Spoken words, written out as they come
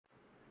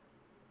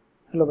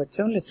Hello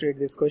bachon, let's read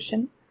this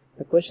question.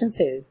 The question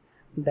says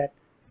that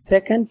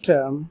second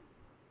term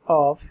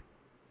of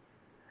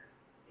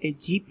a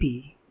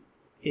GP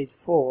is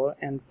 4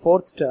 and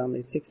fourth term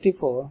is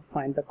 64.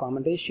 Find the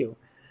common ratio.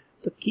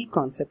 तो की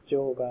concept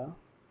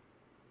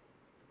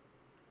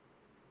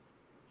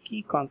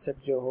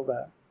जो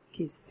होगा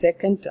कि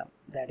second term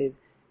that is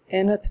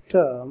nth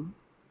term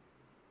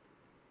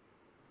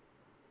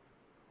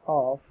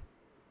of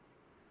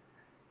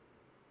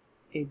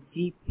a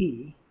GP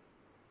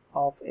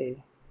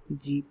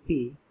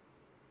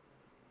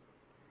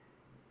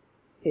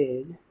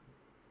is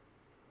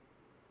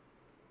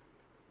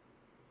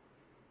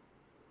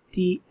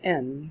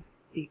Tn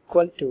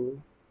equal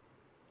to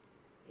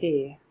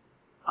a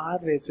r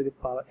raised to the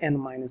power n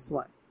minus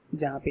 1,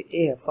 जहाँ पे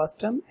a है first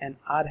term and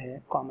r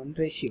है common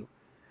ratio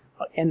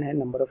और n है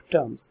नंबर ऑफ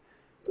टर्म्स।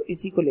 तो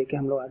इसी को लेके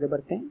हम लोग आगे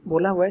बढ़ते हैं।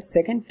 बोला हुआ है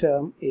second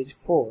term is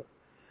 4,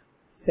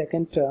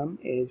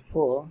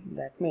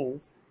 that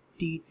means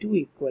T2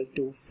 equal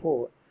to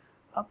 4।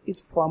 अब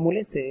इस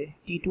फॉर्मूले से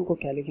T2 को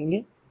क्या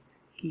लिखेंगे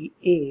कि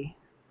a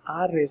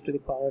r raised to the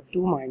power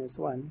 2 minus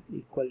 1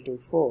 equal to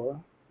 4,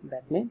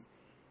 that means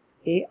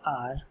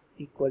ar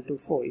equal to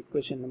 4,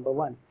 equation number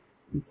 1.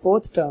 And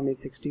fourth term is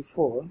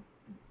 64,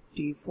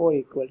 T4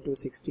 equal to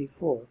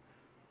 64.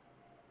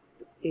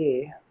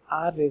 A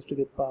r raised to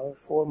the power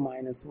 4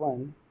 minus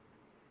 1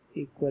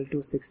 equal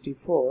to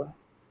 64,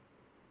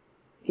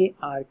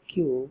 ar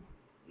cube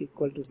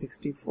equal to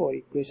 64,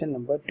 equation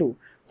number 2.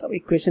 तो अब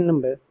equation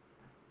number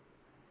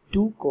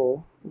 2 को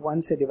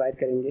 1 से divide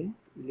करेंगे,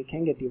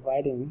 लिखेंगे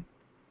dividing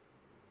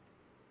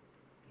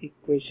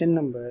equation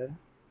number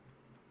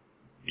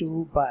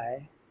 2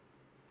 by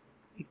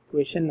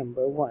equation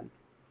number 1.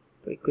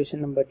 तो equation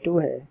number 2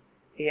 है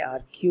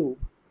ar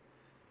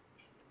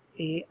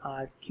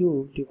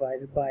cube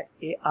divided by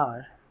ar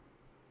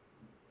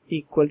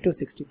equal to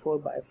 64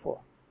 by 4.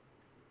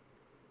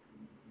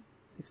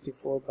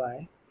 64 by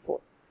 4.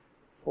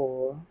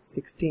 4,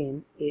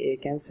 16, a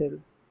cancel,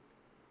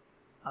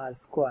 r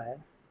square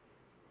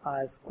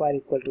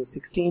equal to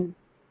 16.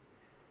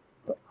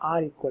 तो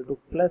r equal to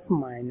plus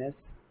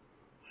minus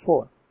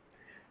 4.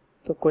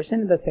 So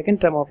question, the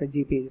second term of a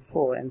GP is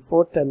 4 and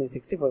fourth term is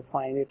 64.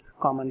 Find its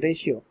common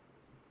ratio.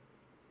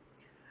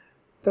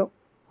 तो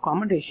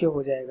common ratio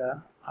हो जाएगा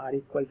r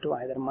equal to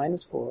either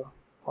minus 4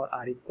 or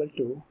r equal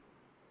to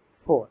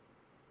 4.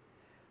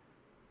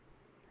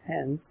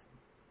 Hence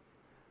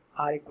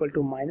r equal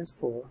to minus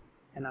 4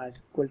 and r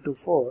equal to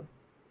 4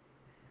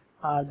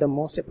 are the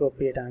most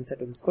appropriate answer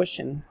to this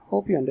question.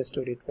 Hope you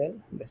understood it well.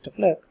 Best of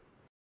luck.